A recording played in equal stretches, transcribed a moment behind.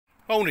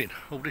Morning.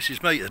 Well, this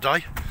is me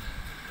today.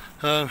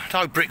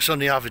 No bricks on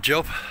the other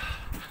job.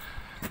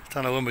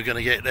 Don't know when we're going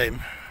to get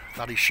them.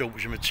 Bloody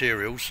shortage of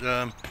materials.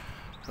 Got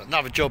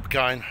another job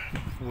going.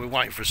 We're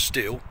waiting for a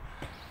steel,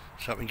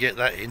 so I can get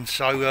that in.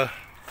 So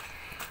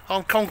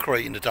I'm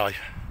concreting today.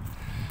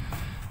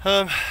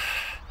 I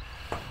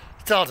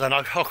don't know.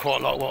 I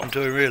quite like what I'm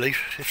doing really.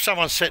 If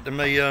someone said to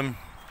me, yeah,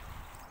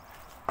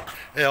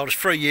 I was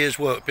 3 years'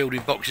 work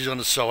building boxes on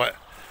the site.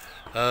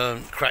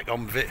 Crack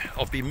on with it.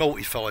 I'd be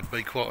mortified, to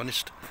be quite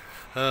honest.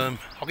 I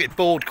get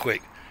bored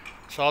quick,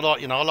 so I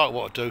like, I like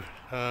what I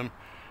do.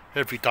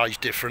 Every day's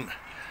different,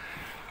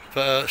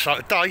 but so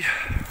today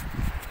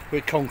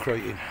we're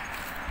concreting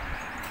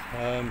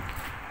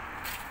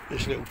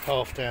this little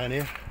path down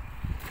here.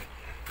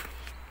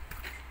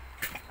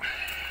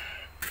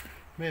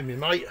 Me and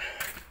my mate,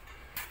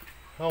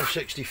 I'm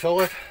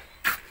 65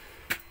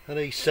 and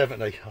he's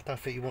 70. I don't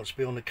think he wants to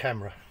be on the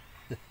camera,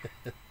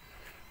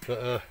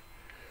 but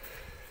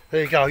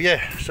there you go.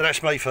 Yeah, so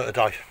that's me for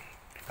today.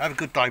 Have a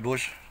good day,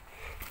 boys.